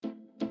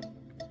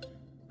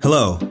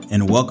Hello,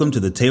 and welcome to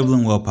the Table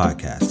and Well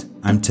podcast.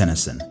 I'm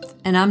Tennyson.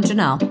 And I'm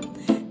Janelle.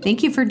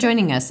 Thank you for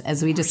joining us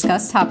as we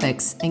discuss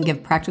topics and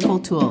give practical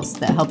tools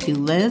that help you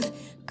live,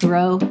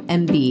 grow,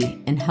 and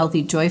be in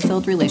healthy,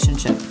 joy-filled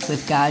relationship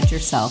with God,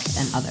 yourself,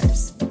 and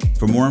others.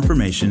 For more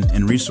information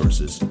and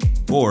resources,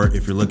 or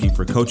if you're looking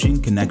for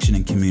coaching, connection,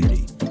 and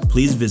community,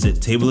 please visit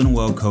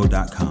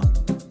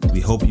tableandwellco.com.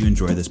 We hope you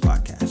enjoy this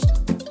podcast.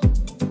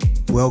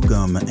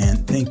 Welcome,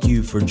 and thank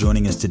you for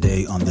joining us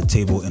today on the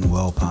Table and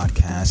Well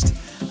podcast.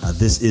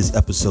 This is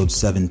episode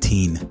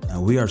 17.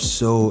 We are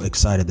so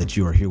excited that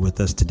you are here with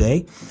us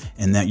today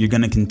and that you're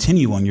going to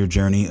continue on your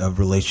journey of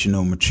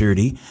relational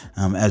maturity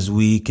as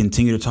we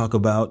continue to talk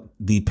about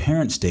the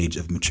parent stage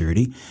of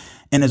maturity.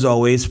 And as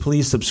always,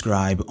 please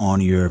subscribe on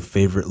your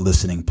favorite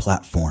listening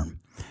platform.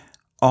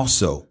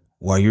 Also,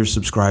 while you're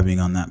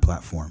subscribing on that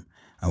platform,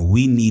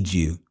 we need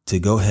you to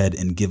go ahead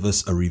and give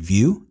us a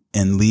review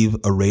and leave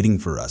a rating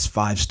for us,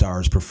 5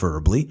 stars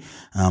preferably.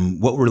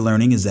 What we're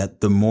learning is that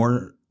the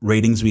more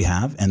ratings we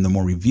have and the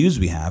more reviews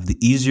we have, the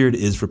easier it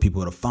is for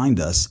people to find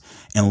us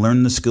and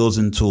learn the skills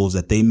and tools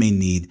that they may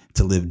need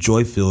to live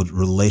joy-filled,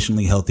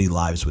 relationally healthy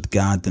lives with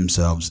God,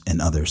 themselves, and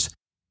others.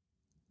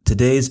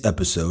 Today's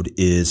episode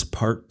is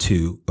part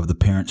 2 of the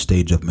parent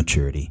stage of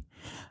maturity.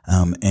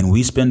 And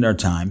we spend our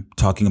time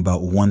talking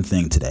about one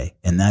thing today,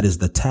 and that is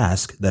the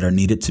tasks that are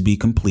needed to be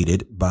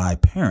completed by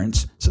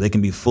parents so they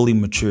can be fully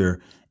mature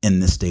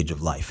in this stage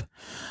of life.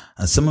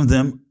 Some of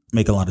them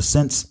make a lot of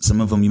sense.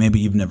 Some of them maybe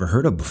you've never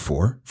heard of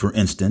before. For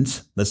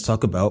instance, let's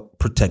talk about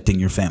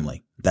protecting your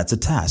family. That's a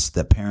task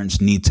that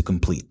parents need to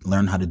complete.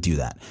 Learn how to do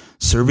that.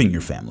 Serving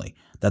your family.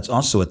 That's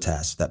also a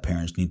task that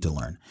parents need to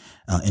learn.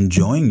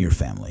 Enjoying your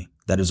family.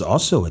 That is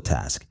also a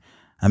task.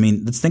 I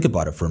mean, let's think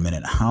about it for a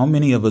minute. How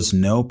many of us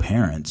know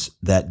parents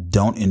that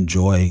don't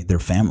enjoy their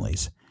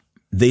families?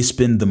 They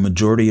spend the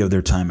majority of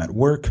their time at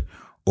work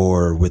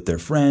or with their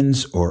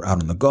friends or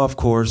out on the golf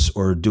course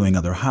or doing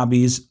other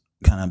hobbies.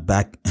 Kind of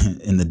back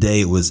in the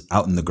day, it was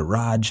out in the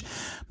garage,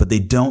 but they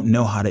don't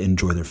know how to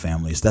enjoy their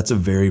families. That's a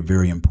very,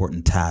 very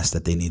important task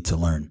that they need to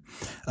learn.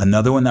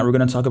 Another one that we're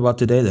going to talk about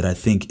today that I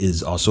think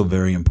is also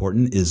very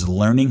important is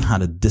learning how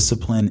to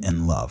discipline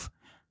and love.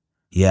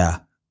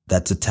 Yeah,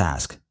 that's a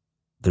task.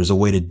 There's a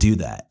way to do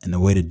that and a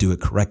way to do it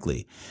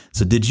correctly.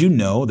 So did you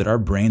know that our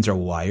brains are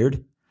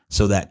wired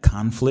so that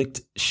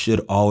conflict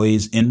should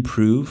always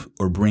improve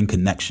or bring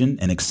connection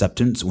and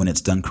acceptance when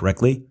it's done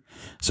correctly?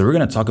 So we're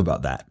going to talk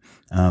about that.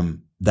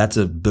 That's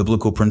a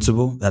biblical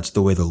principle. That's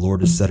the way the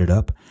Lord has set it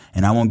up.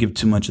 And I won't give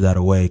too much of that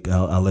away.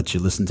 I'll let you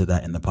listen to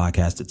that in the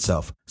podcast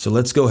itself. So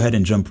let's go ahead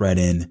and jump right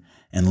in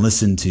and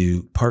listen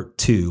to part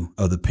 2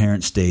 of the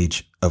parent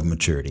stage of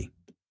maturity.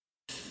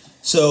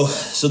 So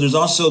there's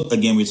also,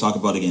 again, we talk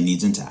about,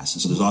 needs and tasks.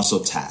 And so there's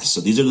also tasks.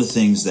 So these are the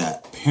things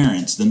that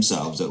parents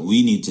themselves, that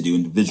we need to do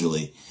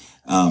individually,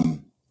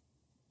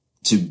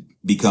 to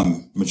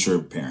become mature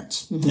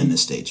parents in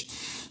this stage.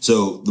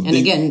 So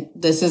again,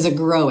 this is a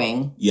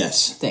growing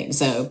yes thing.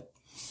 So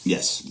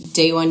yes,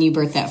 day one, you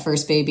birth that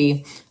first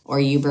baby,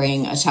 or you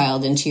bring a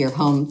child into your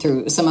home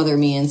through some other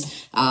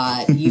means.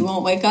 You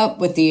won't wake up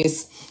with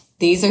these.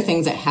 These are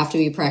things that have to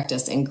be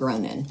practiced and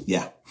grown in.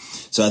 Yeah.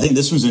 So I think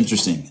this one's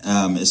interesting.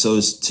 So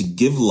it's to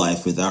give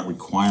life without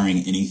requiring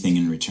anything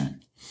in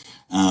return.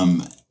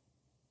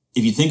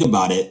 If you think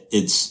about it,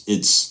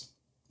 it's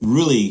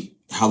really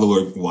how the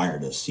Lord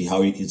wired us.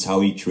 It's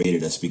how he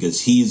created us, because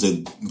he's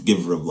a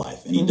giver of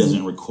life and he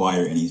doesn't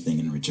require anything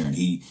in return.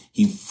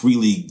 He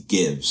freely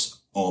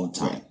gives all the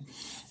time. Right.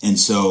 And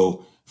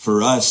so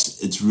for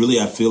us, it's really,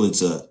 I feel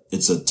it's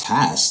a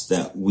task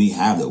that we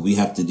have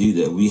to do,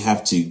 that we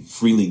have to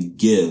freely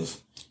give,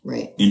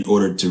 right, in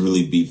order to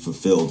really be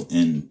fulfilled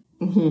in,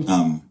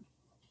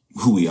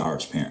 who we are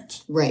as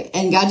parents. Right.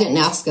 And God didn't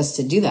ask us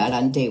to do that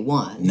on day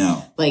one.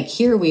 No. Like,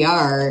 here we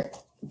are,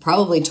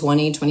 probably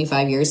 20,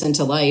 25 years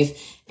into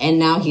life. And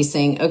now he's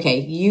saying,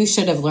 okay, you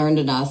should have learned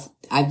enough.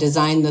 I've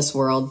designed this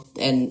world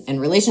and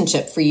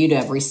relationship for you to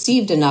have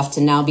received enough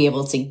to now be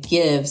able to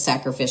give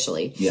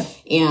sacrificially. Yeah.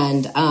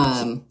 And,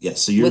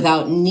 so you're,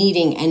 without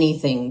needing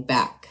anything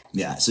back.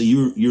 Yeah. So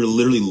you're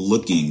literally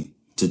looking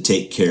to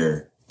take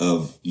care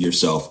of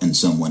yourself and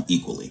someone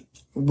equally.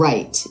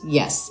 Right.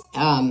 Yes.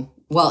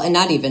 Well, and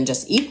not even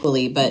just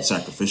equally, but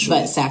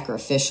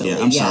sacrificially. Yeah,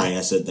 I'm sorry,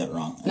 I said that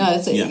wrong. No,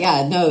 it's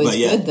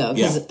good though,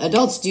 because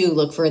adults do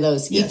look for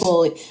those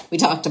equal. We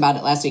talked about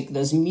it last week.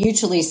 Those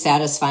mutually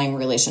satisfying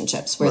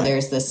relationships where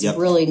there's this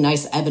really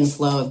nice ebb and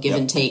flow of give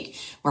and take,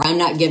 where I'm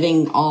not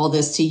giving all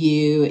this to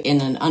you in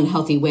an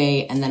unhealthy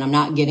way, and then I'm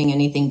not getting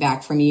anything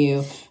back from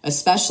you,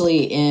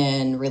 especially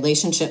in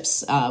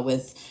relationships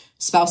with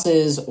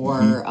spouses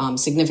or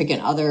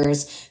significant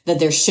others, that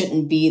there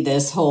shouldn't be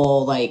this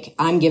whole, like,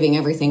 I'm giving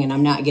everything and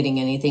I'm not getting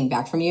anything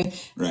back from you.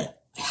 Right.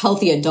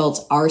 Healthy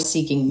adults are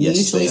seeking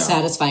mutually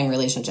satisfying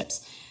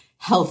relationships.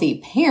 Healthy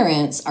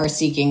parents are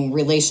seeking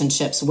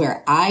relationships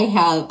where I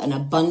have an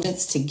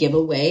abundance to give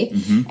away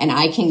and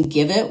I can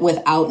give it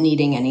without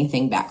needing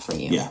anything back from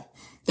you. Yeah.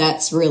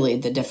 That's really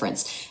the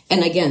difference.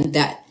 And again,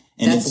 that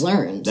And that's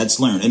learned. That's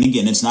learned. And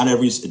again,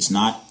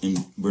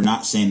 and we're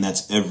not saying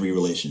that's every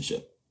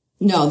relationship.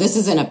 No, this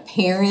isn't a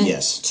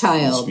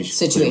parent-child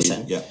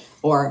situation. Yeah.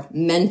 Or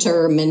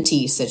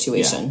mentor-mentee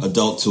situation. Yeah.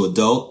 Adult to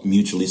adult,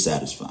 mutually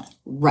satisfying.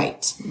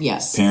 Right.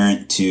 Yes.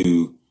 Parent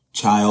to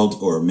child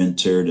or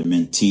mentor to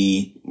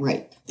mentee.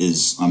 Right.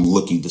 I'm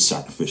looking to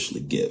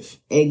sacrificially give.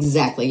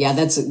 Exactly. Yeah,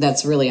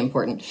 that's really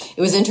important.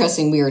 It was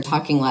interesting. We were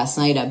talking last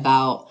night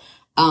about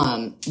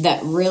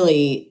that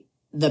really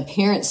the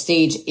parent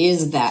stage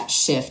is that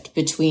shift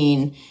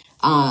between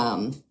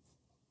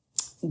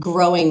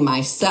growing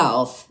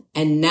myself,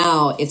 and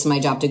now it's my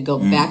job to go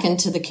back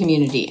into the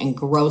community and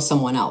grow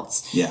someone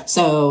else. Yeah.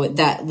 So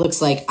that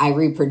looks like I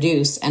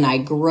reproduce and I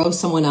grow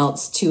someone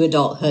else to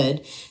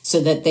adulthood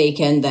so that they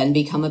can then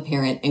become a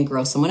parent and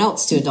grow someone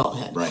else to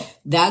adulthood. Right.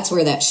 That's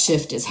where that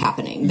shift is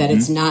happening, that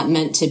it's not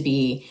meant to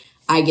be,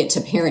 I get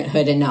to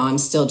parenthood and now I'm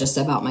still just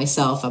about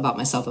myself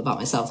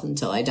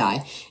until I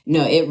die.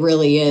 No, it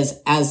really is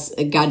as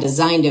God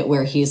designed it,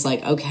 where he's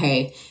like,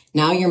 okay,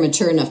 now you're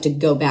mature enough to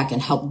go back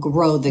and help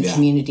grow the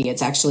community.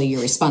 It's actually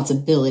your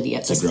responsibility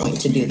at this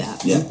point to do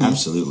that. Yeah,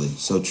 absolutely.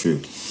 So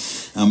true.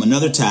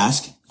 Another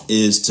task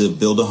is to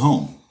build a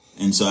home.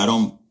 And so I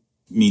don't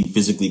mean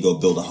physically go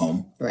build a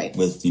home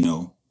with,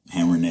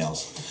 hammer and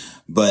nails,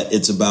 but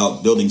it's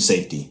about building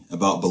safety,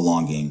 about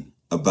belonging,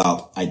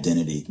 about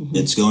identity.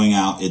 It's going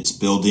out, it's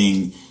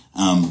building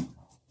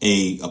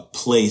a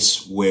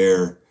place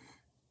where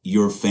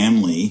your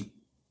family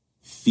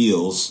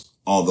feels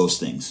all those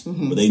things.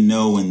 But they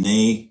know when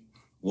they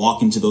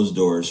walk into those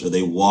doors or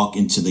they walk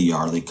into the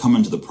yard, they come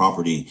into the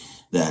property,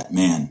 that,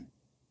 man,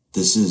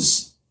 this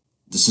is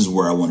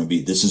where I want to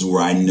be. This is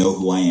where I know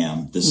who I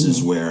am. This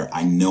is where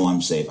I know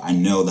I'm safe. I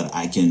know that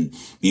I can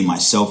be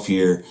myself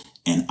here,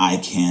 and I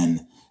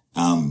can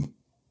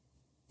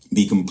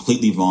be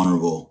completely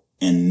vulnerable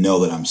and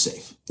know that I'm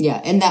safe.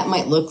 Yeah. And that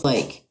might look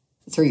like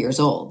 3 years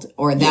old,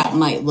 or that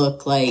might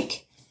look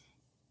like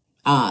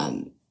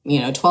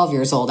 12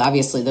 years old.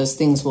 Obviously, those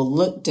things will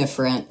look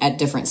different at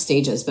different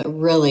stages, but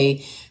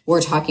really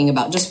we're talking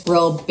about just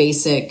real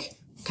basic,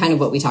 kind of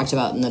what we talked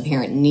about in the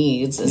parent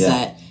needs, is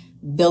that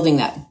building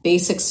that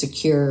basic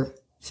secure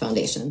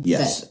foundation,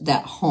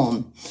 that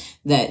home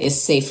that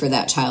is safe for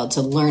that child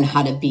to learn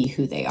how to be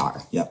who they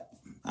are. Yep,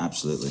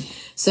 absolutely.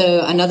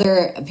 So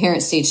another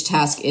parent stage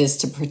task is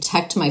to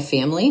protect my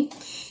family.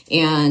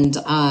 And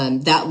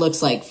that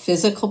looks like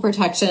physical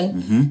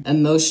protection,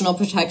 emotional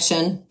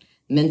protection,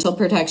 mental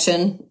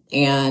protection,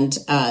 and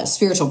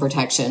spiritual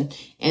protection.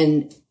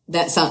 And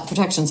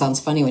protection sounds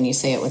funny when you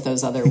say it with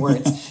those other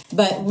words,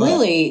 but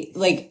really,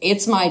 like,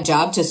 it's my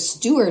job to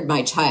steward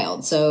my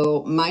child.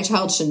 So my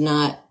child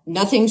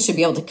nothing should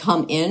be able to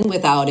come in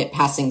without it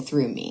passing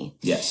through me.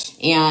 Yes.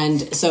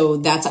 And so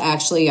that's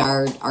actually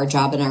our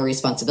job and our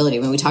responsibility.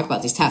 When we talk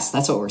about these tasks,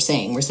 that's what we're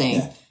saying. We're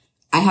saying,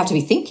 I have to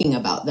be thinking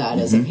about that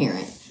as a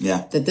parent.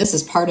 Yeah. That this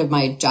is part of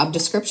my job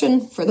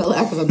description, for the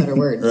lack of a better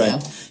word.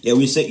 Right. Yeah,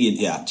 we say,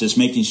 just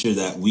making sure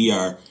that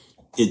we're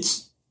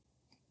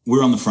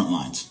on the front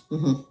lines.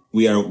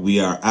 We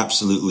are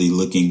absolutely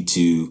looking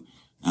to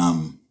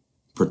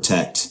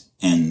protect,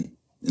 and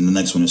the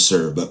next one is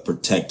serve, but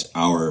protect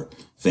our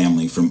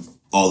family from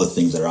all the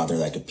things that are out there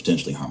that could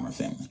potentially harm our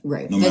family.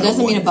 Right. That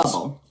doesn't mean a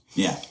bubble.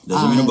 Yeah.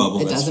 Doesn't mean a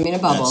bubble. It doesn't mean a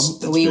bubble.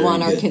 That's we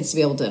want our kids to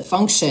be able to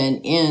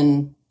function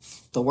in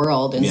the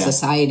world and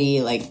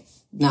society, like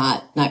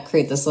not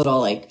create this little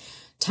like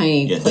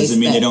tiny place. Doesn't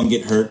mean they don't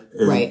get hurt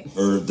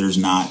or there's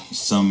not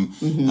some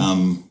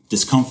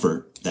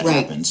discomfort that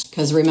happens.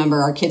 Because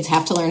remember, our kids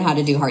have to learn how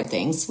to do hard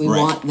things. We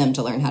want them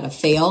to learn how to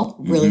fail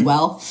really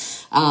well.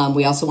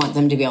 We also want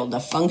them to be able to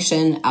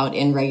function out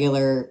in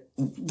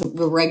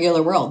the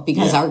regular world,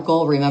 because our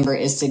goal, remember,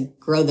 is to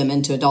grow them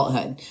into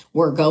adulthood.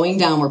 We're going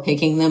down, we're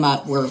picking them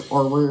up,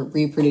 we're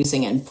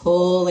reproducing and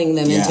pulling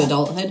them into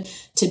adulthood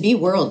to be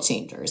world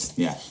changers.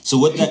 Yeah. So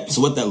what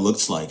that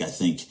looks like, I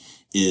think,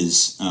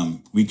 is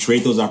we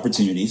create those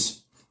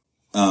opportunities.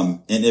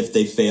 And if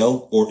they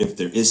fail, or if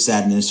there is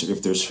sadness, or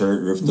if there's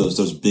hurt, or if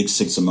those big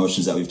 6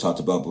 emotions that we've talked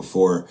about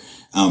before,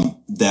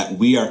 that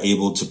we are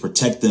able to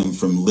protect them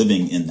from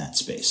living in that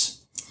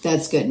space.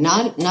 That's good.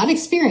 Not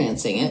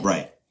experiencing it.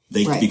 Right.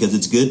 Because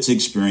it's good to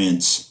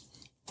experience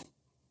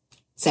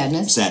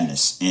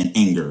sadness and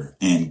anger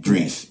and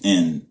grief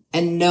and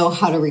know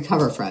how to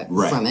recover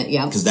from it.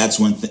 Yeah. Because that's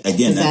one thing,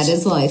 again, that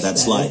is life.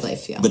 That's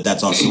life. Yeah. But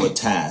that's also a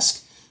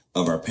task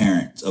of our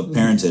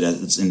parenthood,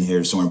 as it's in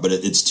here somewhere, but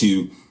it's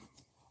to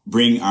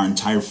bring our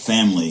entire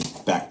family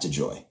back to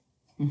joy.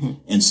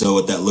 And so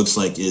what that looks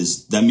like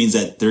is, that means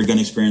that they're going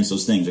to experience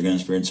those things. They're going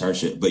to experience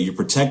hardship, but you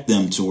protect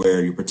them to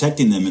where you're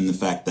protecting them in the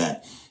fact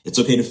that it's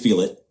okay to feel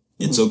it.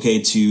 It's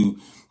okay to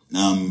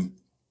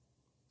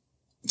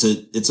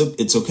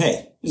it's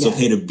okay. It's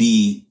okay to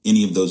be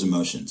any of those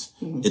emotions.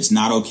 It's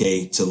not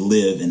okay to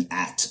live and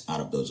act out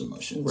of those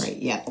emotions. Right.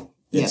 Yeah.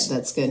 Yeah,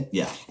 that's good.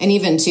 Yeah. And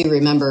even to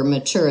remember,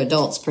 mature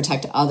adults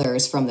protect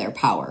others from their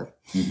power.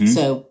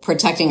 So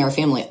protecting our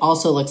family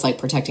also looks like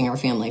protecting our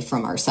family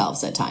from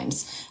ourselves at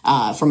times,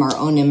 from our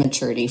own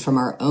immaturity, from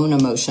our own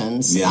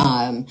emotions,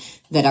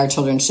 that our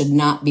children should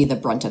not be the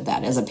brunt of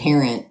that. As a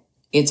parent,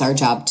 it's our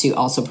job to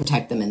also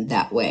protect them in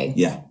that way.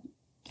 Yeah.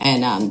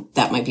 And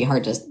that might be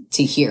hard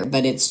to hear,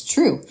 but it's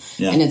true.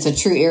 Yeah. And it's a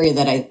true area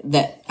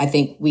that I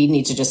think we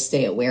need to just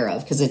stay aware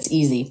of, because it's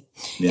easy.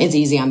 Yeah. It's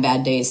easy on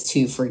bad days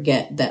to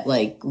forget that,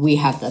 like, we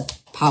have the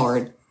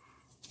power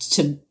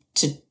to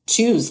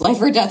choose life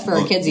or death for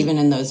our kids, even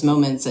in those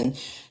moments, and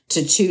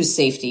to choose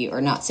safety or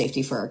not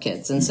safety for our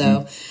kids. And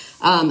so,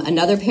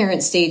 another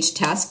parent stage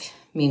task,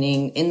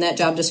 meaning in that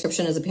job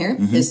description as a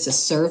parent, is to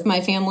serve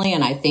my family.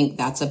 And I think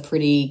that's a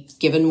pretty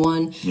given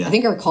one. Yeah. I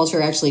think our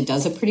culture actually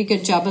does a pretty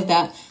good job of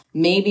that.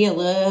 Maybe a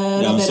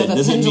little bit of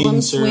a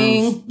pendulum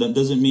swing. That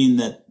doesn't mean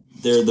that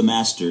they're the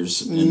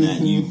masters and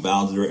that you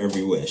bow to their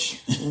every wish.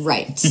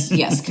 Right.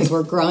 Yes. Because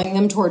we're growing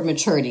them toward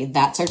maturity.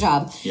 That's our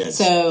job. Yes.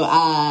 So,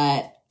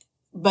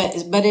 but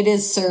it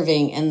is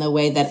serving in the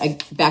way that I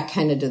back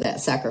kind of to that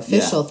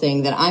sacrificial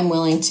thing, that I'm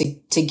willing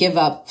to give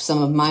up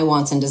some of my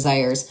wants and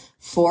desires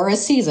for a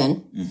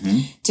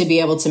season to be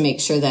able to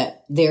make sure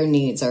that their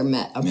needs are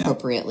met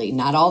appropriately. Yeah.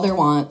 Not all their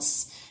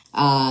wants.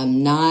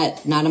 Not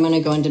I'm going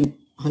to go into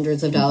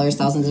hundreds of dollars,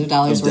 thousands of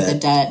dollars worth of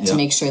debt to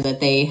make sure that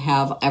they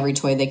have every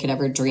toy they could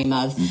ever dream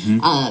of.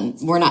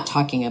 We're not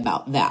talking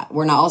about that.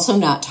 We're also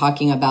not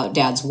talking about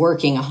dads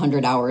working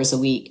 100 hours a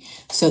week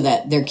so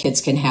that their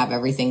kids can have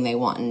everything they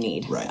want and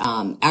need. Right.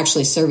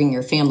 Actually serving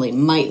your family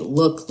might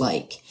look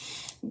like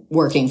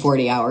working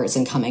 40 hours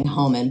and coming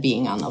home and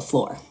being on the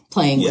floor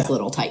playing with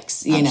little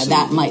tykes. You know,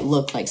 that might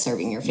look like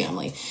serving your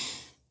family.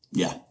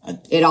 Yeah.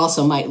 It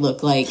also might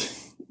look like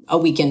a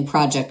weekend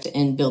project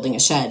in building a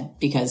shed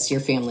because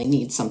your family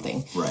needs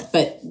something. Right.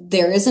 But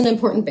there is an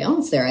important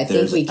balance there. I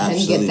think we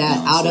can get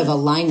that out of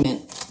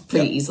alignment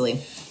pretty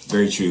easily.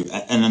 Very true.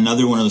 And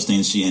another one of those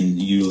things, and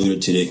you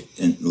alluded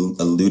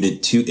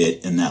to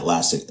it in that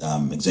last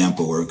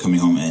example, where coming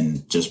home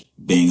and just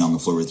being on the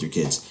floor with your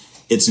kids.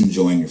 It's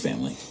enjoying your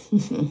family.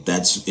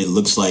 It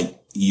looks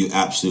like you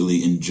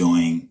absolutely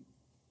enjoying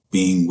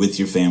being with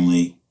your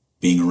family,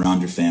 being around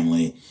your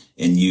family,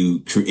 and you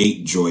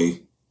create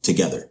joy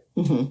together.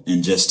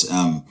 And just,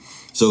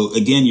 so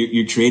again,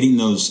 you're creating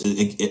those,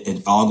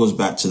 it all goes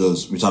back to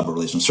those, we talk about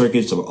relational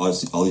circuits,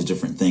 all these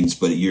different things,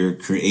 but you're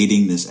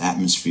creating this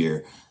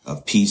atmosphere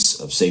of peace,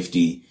 of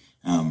safety,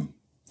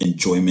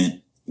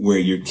 enjoyment, where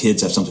your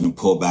kids have something to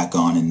pull back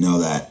on and know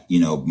that, you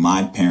know,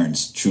 my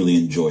parents truly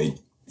enjoyed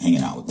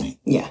hanging out with me.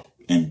 Yeah.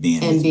 And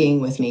being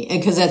with me. And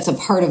because that's a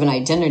part of an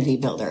identity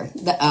builder,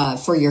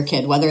 for your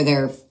kid, whether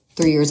they're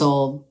 3 years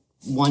old,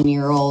 1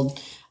 year old,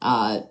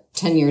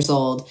 10 years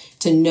old,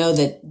 to know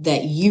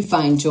that you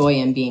find joy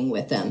in being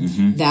with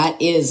them.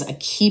 That is a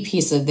key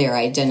piece of their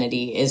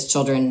identity, is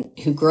children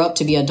who grow up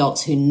to be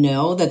adults who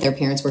know that their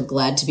parents were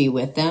glad to be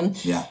with them.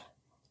 Yeah.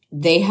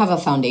 They have a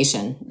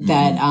foundation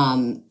that,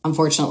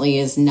 unfortunately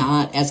is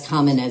not as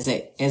common as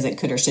it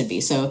could or should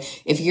be. So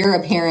if you're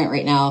a parent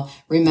right now,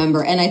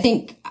 remember, and I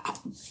think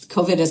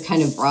COVID has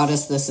kind of brought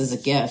us this as a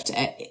gift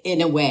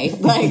in a way,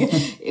 like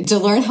to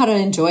learn how to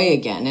enjoy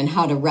again and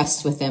how to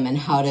rest with them and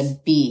how to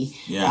be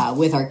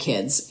with our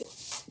kids.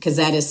 Because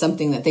that is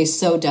something that they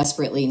so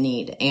desperately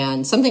need,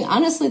 and something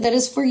honestly that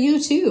is for you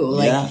too.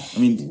 Like,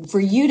 for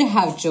you to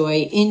have joy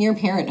in your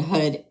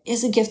parenthood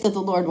is a gift that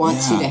the Lord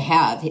wants you to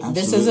have.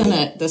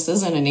 Absolutely. This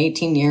isn't an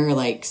 18-year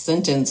like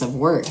sentence of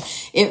work.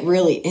 It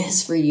really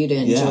is for you to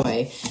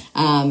enjoy.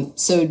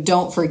 So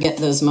don't forget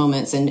those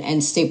moments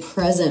and stay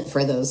present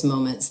for those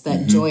moments.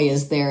 That joy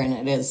is there,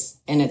 and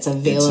it's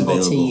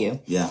available to you.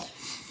 Yeah.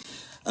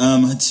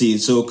 Let's see.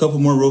 So a couple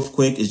more real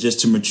quick is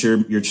just to mature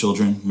your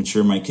children,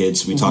 mature my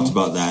kids. We talked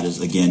about that,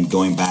 is again,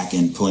 going back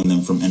and pulling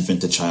them from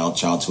infant to child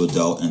to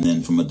adult, and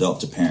then from adult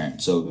to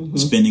parent. So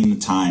spending the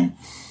time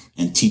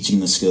and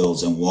teaching the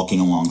skills and walking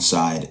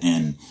alongside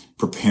and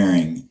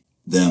preparing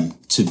them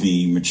to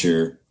be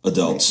mature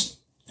adults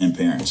and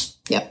parents.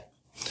 Yep.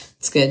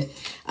 It's good.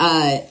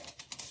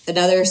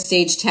 Another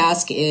stage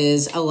task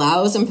is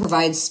allows and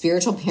provides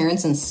spiritual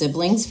parents and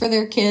siblings for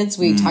their kids.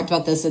 We talked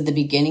about this at the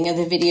beginning of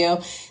the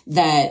video,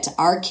 that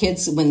our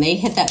kids, when they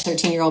hit that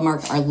 13-year-old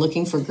mark, are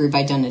looking for group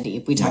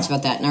identity. We talked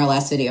about that in our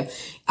last video.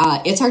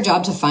 It's our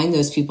job to find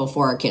those people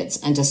for our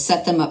kids and to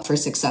set them up for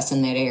success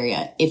in that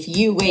area. If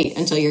you wait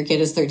until your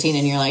kid is 13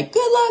 and you're like,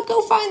 good luck,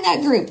 go find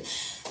that group,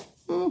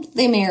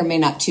 they may or may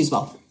not choose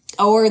well.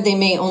 Or they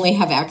may only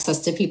have access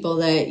to people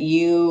that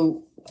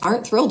you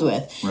aren't thrilled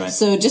with. Right.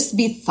 So just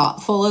be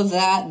thoughtful of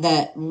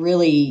that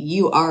really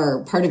you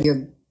are, part of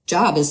your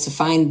job is to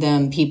find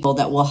them people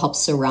that will help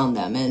surround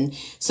them. And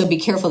so be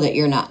careful that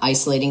you're not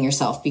isolating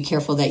yourself. Be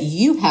careful that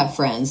you have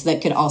friends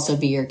that could also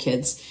be your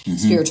kids'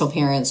 spiritual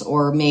parents,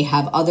 or may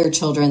have other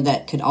children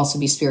that could also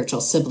be spiritual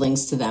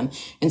siblings to them.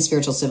 And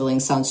spiritual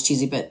siblings sounds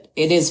cheesy, but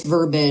it is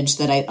verbiage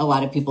that a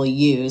lot of people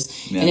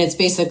use. Yeah. And it's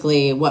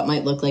basically what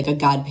might look like a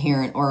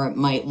godparent, or it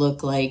might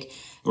look like,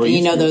 or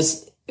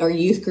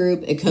youth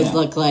group. It could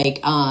look like,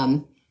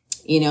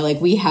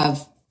 like we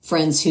have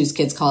friends whose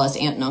kids call us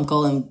aunt and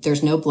uncle, and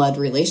there's no blood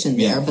relation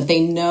there, but they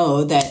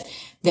know that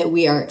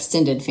we are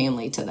extended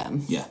family to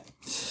them. Yeah.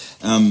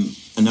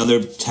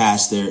 Another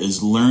task there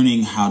is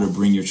learning how to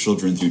bring your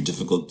children through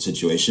difficult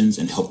situations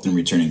and help them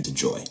returning to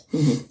joy.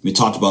 Mm-hmm. We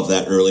talked about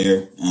that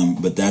earlier,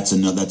 but that's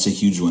a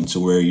huge one, to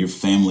where your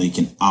family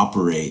can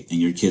operate and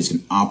your kids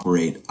can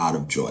operate out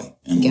of joy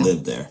and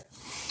live there.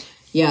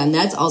 Yeah, and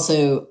that's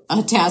also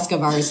a task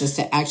of ours, is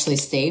to actually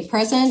stay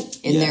present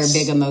in their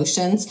big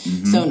emotions.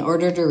 Mm-hmm. So in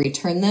order to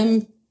return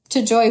them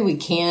to joy, we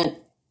can't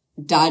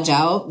dodge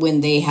out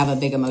when they have a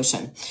big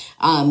emotion.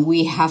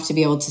 We have to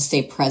be able to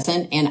stay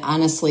present. And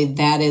honestly,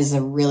 that is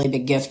a really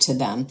big gift to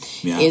them,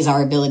 is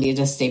our ability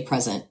to stay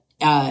present.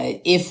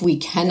 If we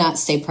cannot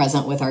stay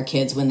present with our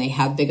kids when they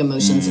have big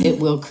emotions, it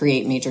will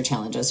create major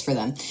challenges for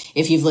them.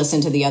 If you've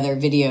listened to the other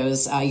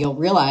videos, you'll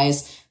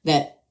realize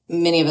that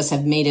many of us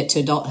have made it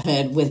to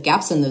adulthood with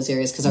gaps in those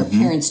areas because our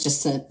parents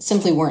just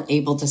simply weren't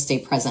able to stay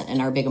present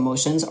in our big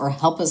emotions or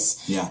help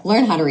us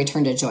learn how to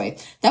return to joy.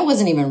 That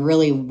wasn't even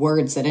really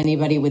words that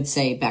anybody would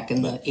say back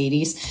in the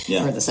 80s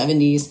or the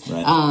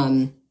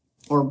 70s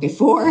or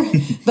before,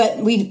 but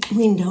we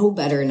know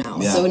better now.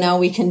 Yeah. So now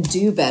we can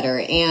do better.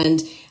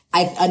 And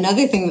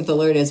another thing that the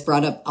Lord has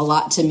brought up a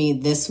lot to me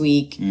this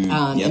week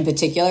in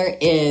particular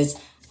is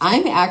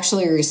I'm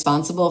actually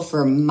responsible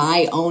for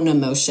my own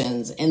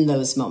emotions in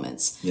those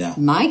moments. Yeah.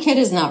 My kid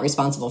is not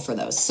responsible for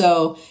those.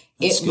 So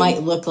it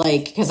might look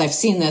like, because I've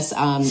seen this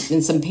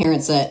in some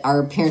parents that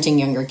are parenting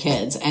younger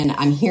kids, and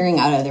I'm hearing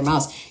out of their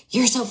mouths,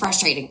 "You're so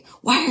frustrating.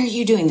 Why are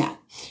you doing that?"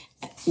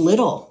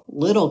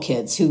 Little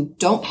kids who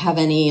don't have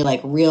any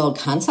like real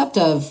concept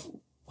of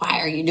why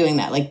are you doing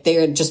that? Like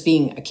they're just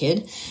being a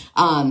kid.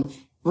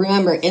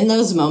 Remember, in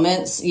those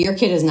moments, your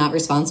kid is not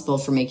responsible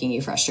for making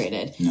you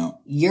frustrated. No.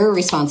 You're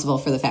responsible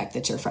for the fact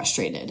that you're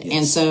frustrated. Yes.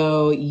 And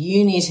so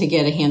you need to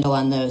get a handle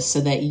on those so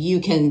that you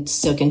can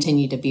still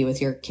continue to be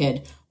with your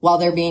kid while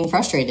they're being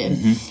frustrated.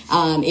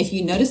 Mm-hmm. If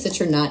you notice that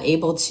you're not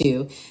able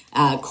to,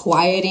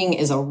 quieting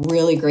is a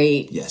really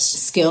great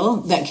skill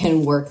that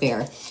can work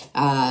there.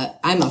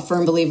 I'm a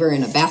firm believer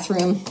in a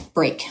bathroom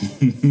break.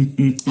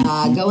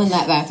 Go in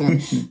that bathroom,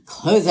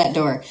 close that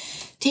door.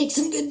 Take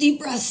some good deep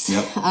breaths.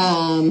 Yep.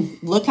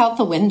 Look out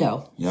the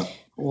window. Yep.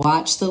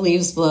 Watch the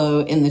leaves blow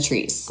in the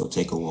trees. Go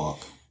take a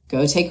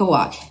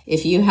walk.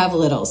 If you have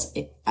littles,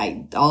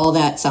 all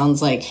that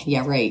sounds like,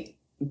 yeah, right.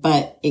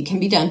 But it can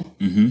be done.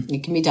 Mm-hmm.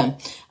 It can be done.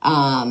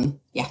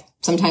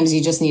 Sometimes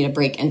you just need a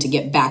break and to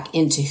get back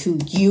into who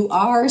you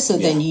are so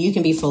then you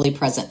can be fully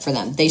present for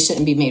them. They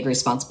shouldn't be made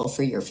responsible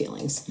for your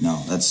feelings.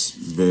 No, that's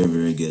very,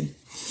 very good.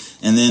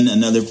 And then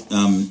another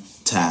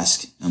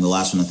task, and the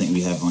last one I think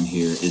we have on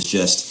here, is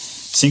just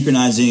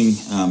synchronize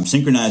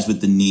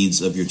with the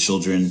needs of your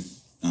children,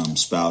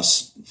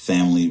 spouse,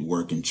 family,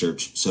 work, and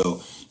church.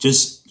 So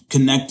just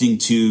connecting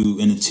to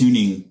and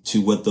attuning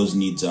to what those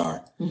needs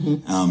are.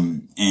 Mm-hmm.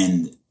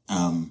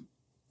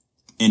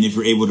 And if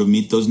you're able to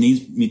meet those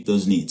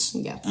needs.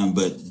 Yeah.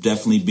 But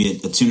definitely be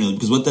attuned,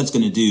 because what that's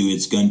going to do,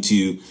 it's going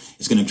to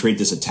create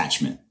this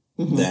attachment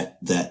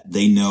that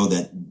they know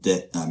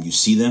that you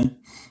see them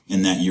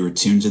and that you're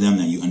attuned to them,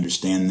 that you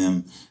understand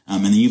them.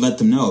 And then you let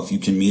them know if you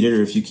can meet it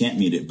or if you can't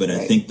meet it. But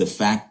I think the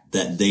fact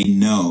that they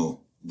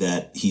know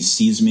that he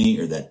sees me,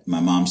 or that my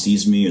mom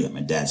sees me, or that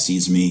my dad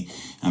sees me,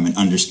 and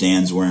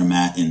understands where I'm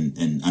at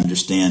and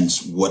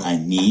understands what I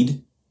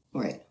need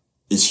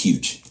is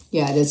huge.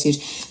 Yeah, it is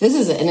huge. This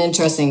is an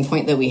interesting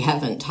point that we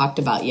haven't talked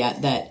about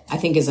yet that I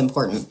think is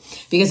important,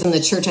 because in the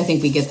church, I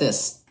think we get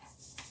this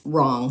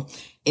wrong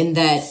in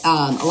that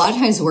a lot of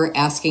times we're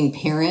asking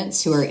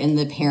parents who are in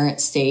the parent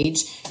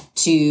stage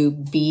to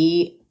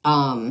be,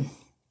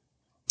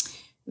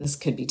 this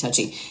could be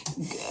touchy,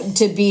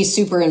 to be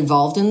super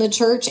involved in the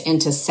church and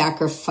to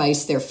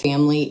sacrifice their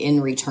family in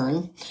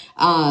return.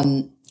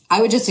 I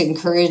would just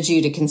encourage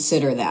you to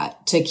consider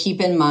that, to keep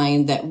in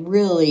mind that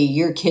really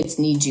your kids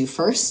need you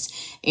first,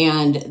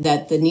 and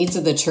that the needs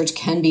of the church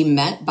can be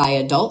met by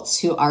adults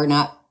who are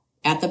not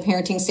at the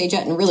parenting stage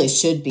yet and really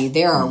should be.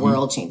 They're our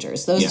world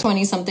changers. Those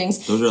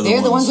 20-somethings,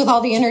 they're the ones with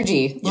all the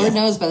energy. Lord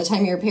knows by the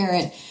time you're a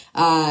parent,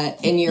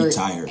 and you're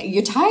tired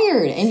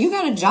and you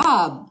got a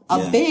job,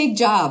 a big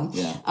job,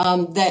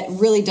 that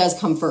really does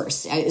come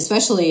first,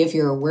 especially if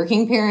you're a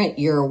working parent,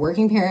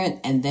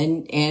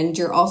 and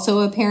you're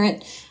also a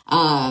parent.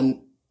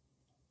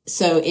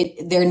 So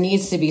there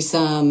needs to be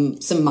some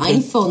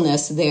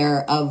mindfulness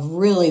there of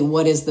really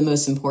what is the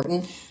most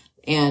important.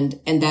 And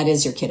that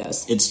is your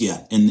kiddos. It's the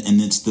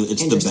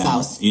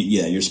balance.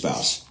 Your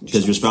spouse,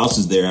 because your spouse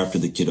is there after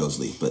the kiddos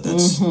leave, but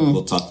that's,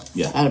 we'll talk.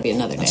 Yeah. That'll be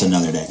another day. That's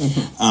another day.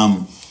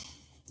 Mm-hmm.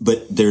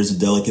 But there's a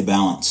delicate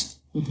balance.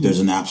 Mm-hmm. There's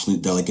an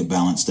absolute delicate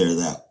balance there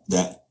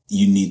that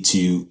you need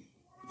to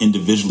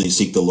individually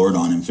seek the Lord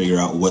on and figure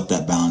out what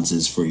that balance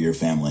is for your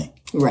family.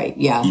 Right.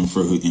 Yeah. And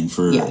for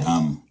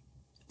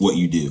what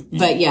you do.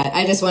 But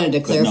I just wanted to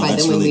clarify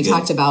that when we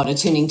talked about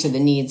attuning to the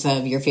needs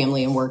of your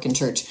family and work and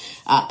church,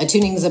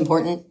 attuning is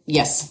important.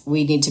 Yes,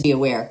 we need to be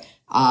aware.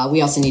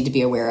 We also need to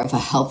be aware of a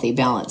healthy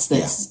balance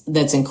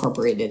that's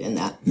incorporated in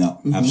that. No,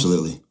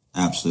 absolutely.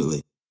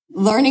 Absolutely.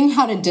 learning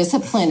how to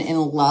discipline in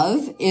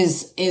love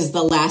is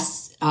the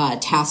last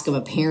task of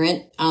a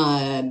parent.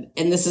 And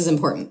this is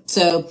important.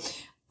 So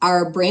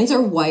our brains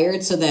are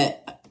wired so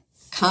that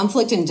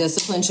conflict and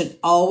discipline should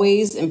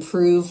always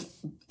improve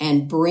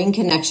and bring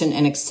connection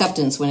and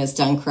acceptance when it's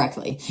done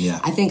correctly. Yeah.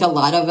 I think a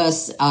lot of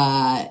us,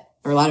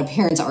 or a lot of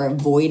parents are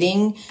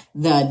avoiding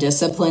the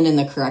discipline and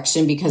the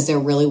correction because they're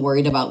really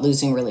worried about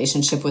losing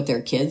relationship with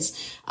their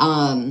kids.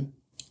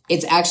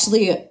 It's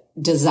actually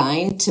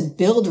designed to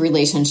build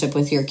relationship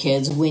with your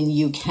kids. When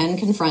you can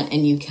confront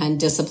and you can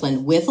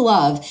discipline with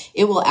love,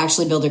 it will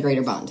actually build a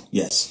greater bond.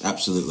 Yes,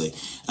 absolutely.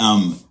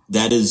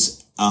 That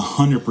is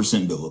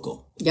 100%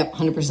 biblical. Yep,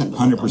 100%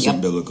 biblical.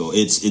 100% biblical.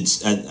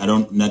 It's. I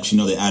don't actually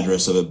know the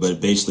address of it,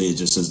 but basically it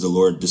just says the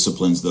Lord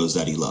disciplines those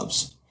that He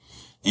loves,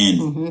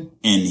 and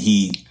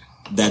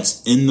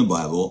that's in the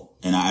Bible.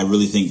 And I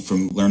really think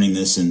from learning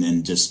this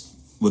and just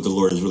what the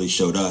Lord has really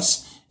showed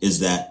us is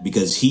that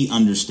because He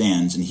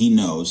understands and He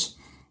knows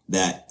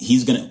that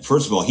He's going to,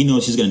 first of all, He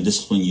knows He's going to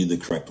discipline you the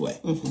correct way.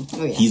 Oh,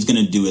 yeah. He's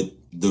going to do it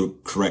the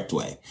correct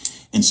way.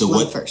 And so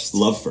love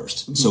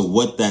first. So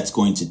what that's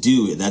going to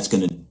do, that's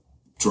going to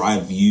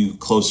drive you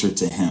closer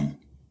to Him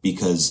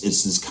because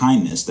it's His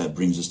kindness that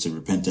brings us to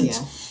repentance.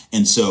 Yeah.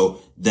 And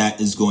so that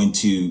is going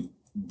to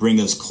bring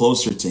us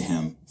closer to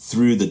Him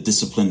through the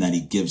discipline that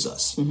He gives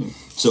us.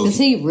 So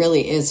He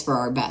really is for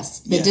our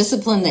best. The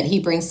discipline that He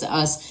brings to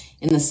us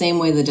in the same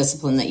way the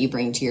discipline that you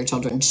bring to your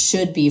children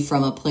should be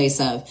from a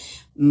place of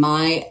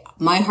my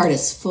heart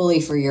is fully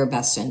for your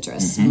best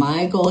interest.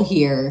 My goal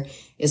here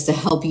is to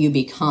help you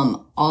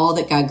become all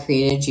that God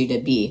created you to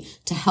be,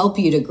 to help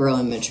you to grow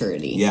in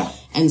maturity. Yeah.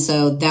 And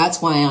so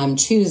that's why I'm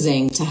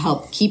choosing to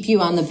help keep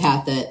you on the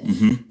path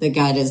that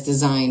God has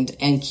designed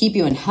and keep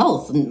you in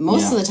health. And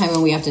most of the time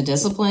when we have to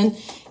discipline,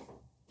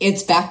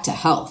 it's back to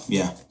health.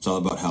 Yeah, it's all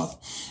about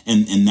health.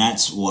 And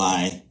that's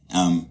why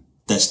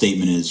that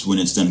statement is when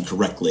it's done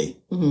correctly,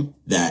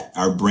 that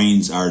our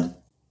brains are,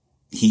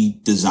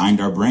 He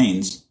designed our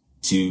brains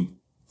to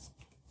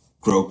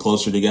grow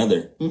closer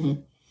together.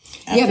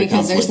 Yeah,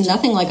 because there's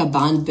nothing like a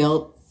bond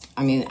built.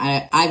 I mean,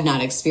 I've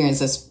not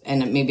experienced this,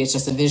 and maybe it's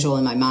just a visual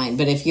in my mind,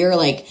 but if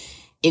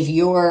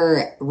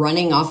you're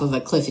running off of a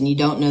cliff and you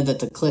don't know that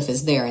the cliff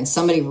is there and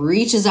somebody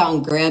reaches out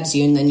and grabs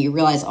you and then you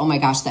realize, oh my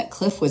gosh, that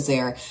cliff was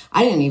there.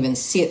 I didn't even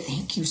see it.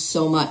 Thank you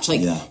so much.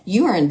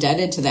 You are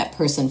indebted to that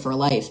person for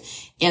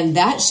life. And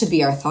that should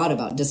be our thought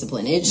about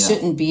discipline. It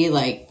shouldn't be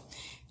like,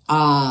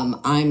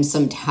 I'm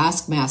some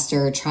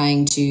taskmaster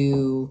trying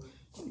to,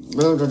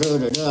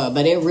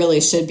 but it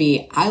really should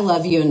be, I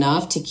love you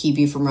enough to keep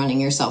you from running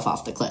yourself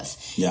off the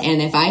cliff. Yeah.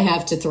 And if I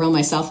have to throw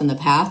myself in the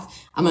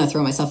path, I'm going to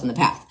throw myself in the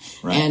path.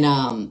 Right.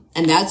 And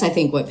that's, I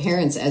think, what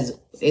parents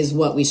is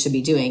what we should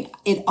be doing.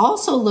 It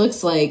also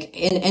looks like,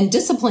 and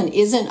discipline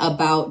isn't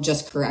about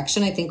just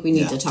correction. I think we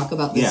need to talk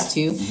about this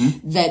too,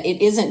 that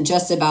it isn't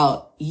just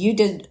about you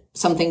did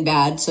something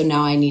bad, so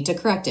now I need to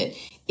correct it.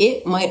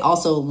 It might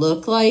also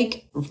look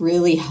like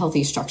really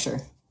healthy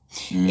structure.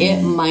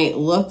 It might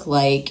look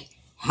like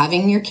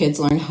having your kids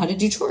learn how to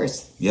do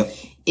chores. Yep.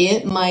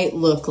 It might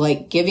look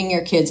like giving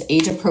your kids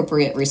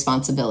age-appropriate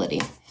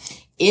responsibility.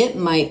 It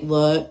might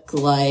look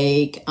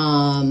like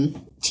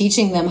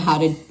teaching them how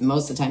to,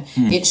 most of the time,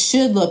 it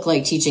should look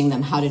like teaching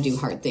them how to do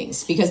hard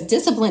things. Because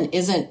discipline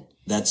isn't,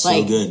 that's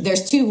like, so good.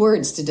 There's two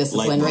words to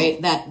discipline,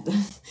 right? That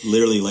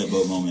literally light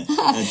bulb moment.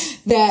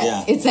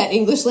 It's that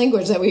English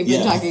language that we've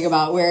been talking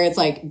about, where it's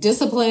like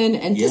discipline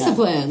and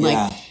discipline.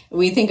 Like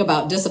we think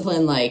about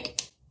discipline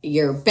like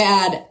you're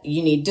bad,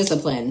 you need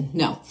discipline.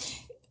 No,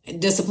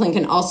 discipline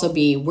can also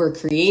be we're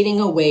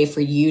creating a way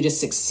for you to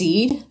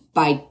succeed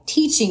by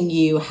teaching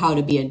you how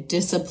to be a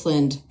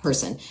disciplined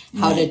person,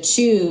 how to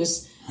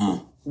choose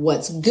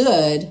what's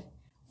good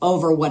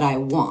over what I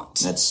want.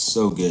 That's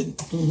so good.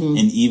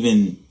 And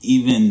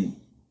even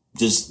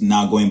just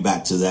now going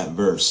back to that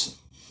verse,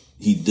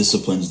 He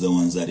disciplines the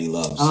ones that He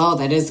loves. Oh,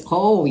 that is,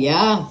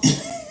 yeah.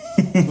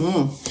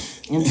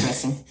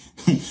 Interesting.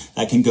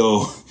 That can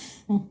go,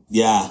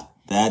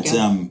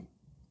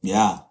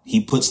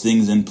 He puts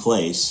things in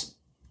place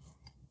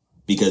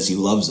because He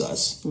loves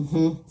us.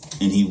 And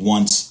He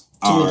wants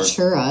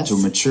to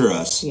mature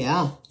us.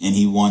 Yeah. And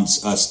He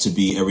wants us to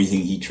be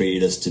everything He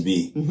created us to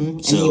be.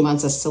 And He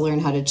wants us to learn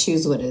how to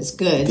choose what is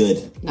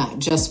good. Not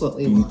just what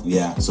we want.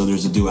 Yeah. So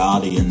there's a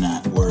duality in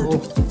that word.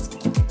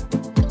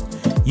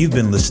 You've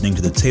been listening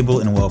to the Table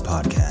and Well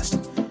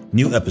podcast.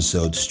 New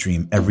episodes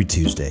stream every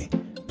Tuesday.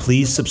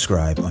 Please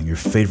subscribe on your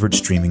favorite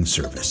streaming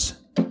service.